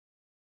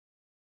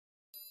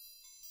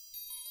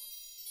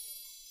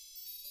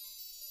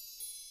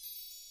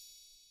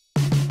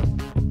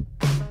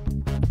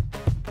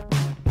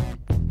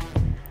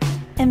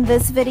In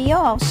this video,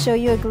 I'll show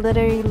you a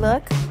glittery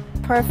look,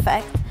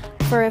 perfect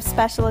for a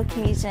special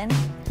occasion.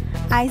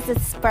 Eyes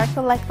that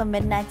sparkle like the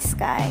midnight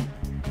sky.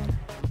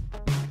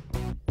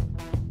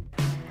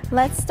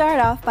 Let's start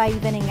off by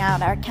evening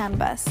out our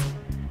canvas.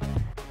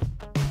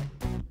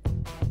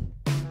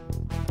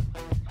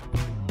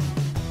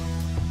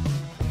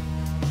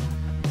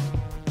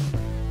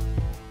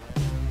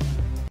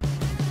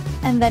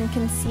 And then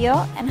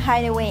conceal and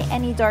hide away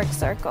any dark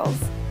circles.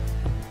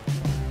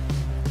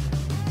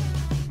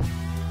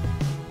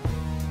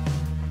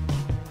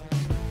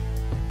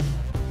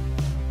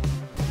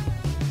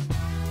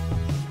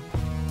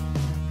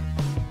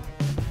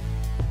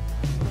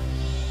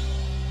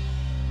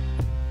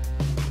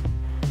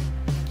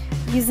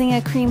 Using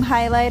a cream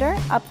highlighter,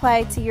 apply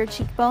it to your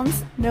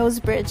cheekbones, nose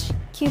bridge,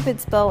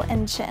 cupid's bow,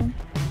 and chin.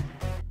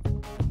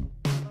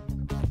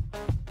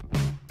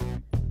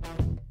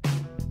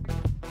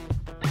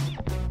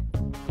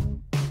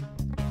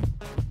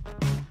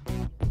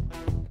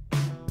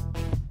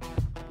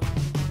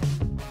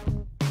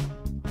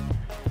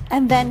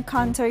 And then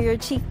contour your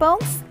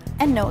cheekbones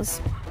and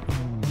nose.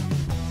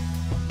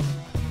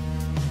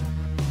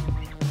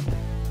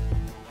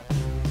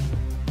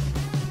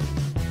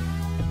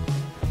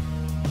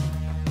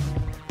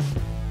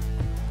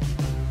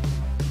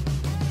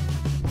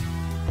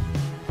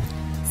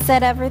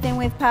 Set everything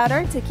with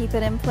powder to keep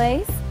it in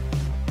place.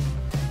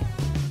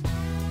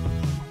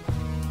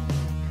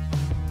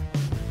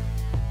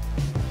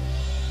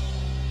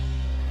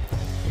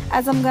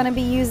 As I'm going to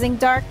be using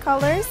dark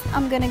colors,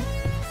 I'm going to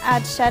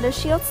add shadow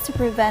shields to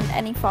prevent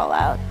any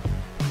fallout.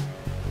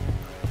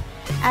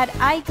 Add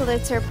eye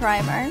glitter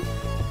primer.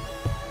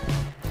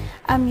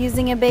 I'm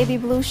using a baby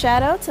blue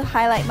shadow to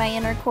highlight my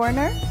inner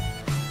corner,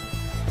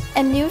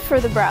 and nude for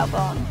the brow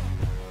bone.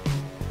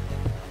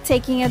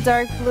 Taking a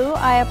dark blue,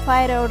 I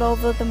apply it all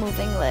over the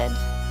moving lid.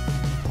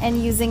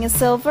 And using a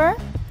silver,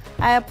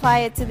 I apply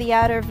it to the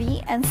outer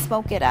V and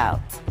smoke it out.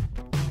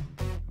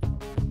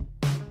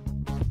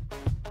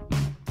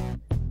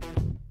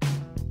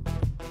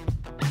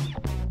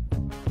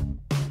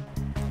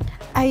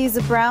 I use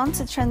a brown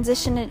to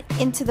transition it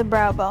into the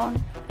brow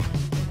bone.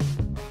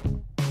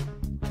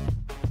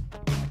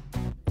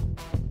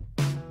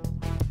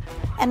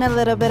 And a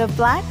little bit of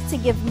black to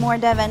give more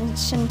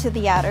dimension to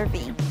the outer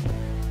V.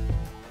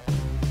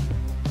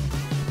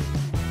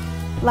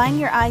 Line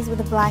your eyes with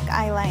a black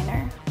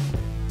eyeliner.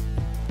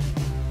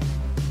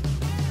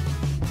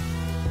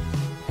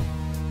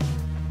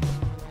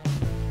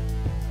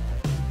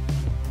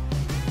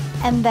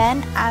 And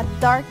then add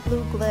dark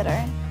blue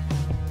glitter.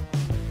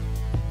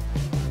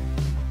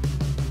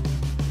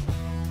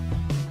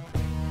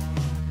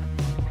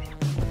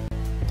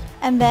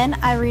 And then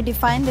I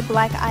redefine the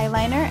black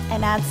eyeliner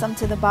and add some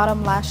to the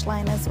bottom lash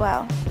line as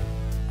well.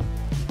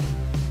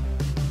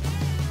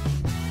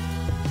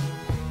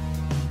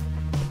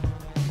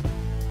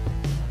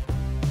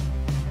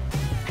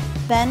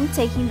 Then,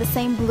 taking the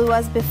same blue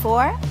as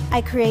before,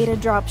 I create a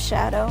drop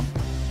shadow.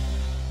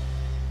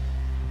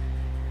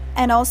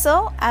 And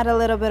also add a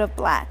little bit of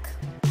black.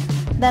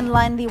 Then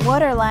line the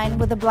waterline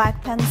with a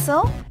black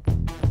pencil.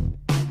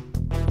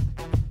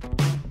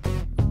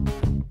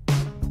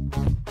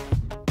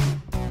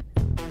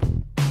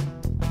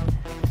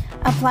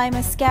 Apply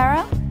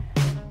mascara.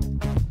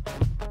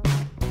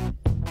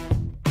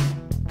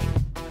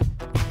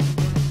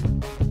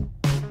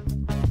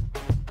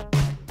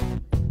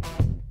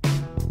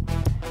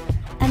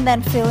 And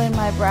then fill in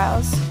my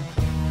brows.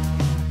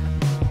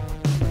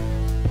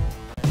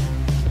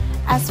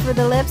 As for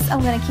the lips,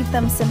 I'm going to keep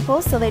them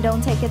simple so they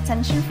don't take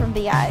attention from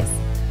the eyes.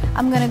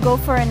 I'm going to go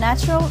for a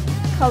natural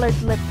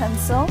colored lip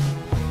pencil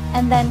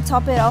and then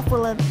top it off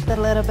with a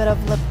little bit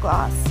of lip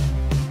gloss.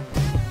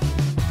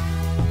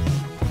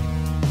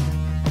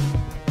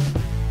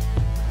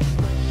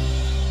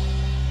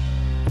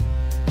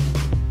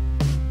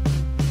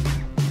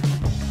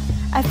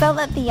 I felt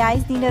that the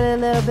eyes needed a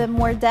little bit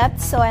more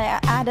depth, so I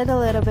added a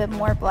little bit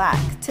more black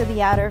to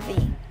the outer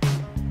V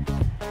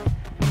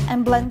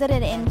and blended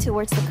it in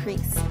towards the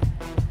crease.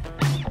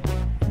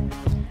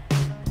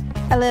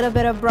 A little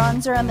bit of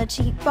bronzer on the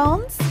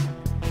cheekbones,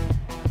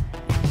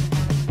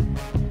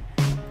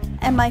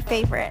 and my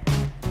favorite,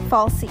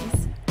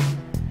 falsies.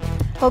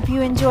 Hope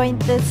you enjoyed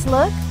this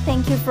look.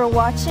 Thank you for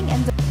watching,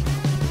 and